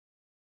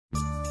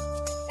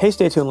Hey,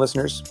 Stay Tuned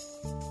listeners.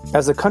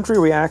 As the country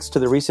reacts to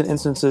the recent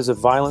instances of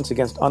violence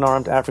against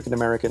unarmed African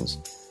Americans,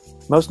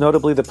 most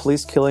notably the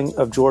police killing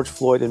of George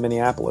Floyd in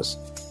Minneapolis,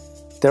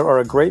 there are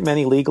a great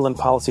many legal and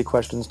policy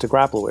questions to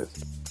grapple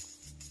with.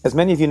 As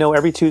many of you know,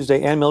 every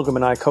Tuesday, Ann Milgram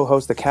and I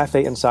co-host the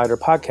Cafe Insider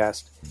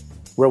podcast,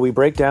 where we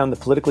break down the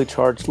politically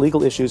charged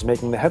legal issues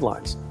making the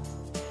headlines.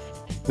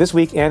 This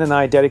week, Ann and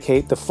I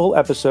dedicate the full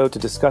episode to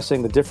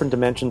discussing the different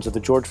dimensions of the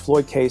George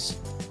Floyd case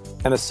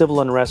and the civil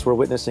unrest we're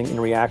witnessing in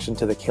reaction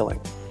to the killing.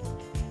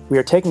 We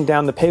are taking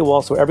down the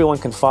paywall so everyone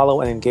can follow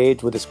and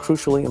engage with this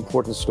crucially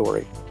important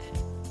story.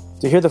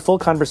 To hear the full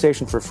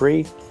conversation for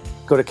free,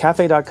 go to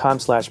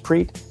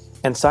cafe.com/preet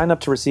and sign up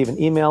to receive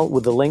an email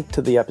with the link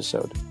to the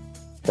episode.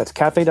 That's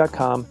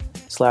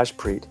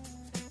cafe.com/preet.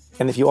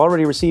 And if you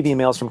already receive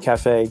emails from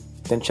Cafe,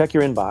 then check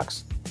your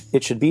inbox.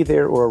 It should be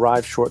there or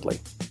arrive shortly.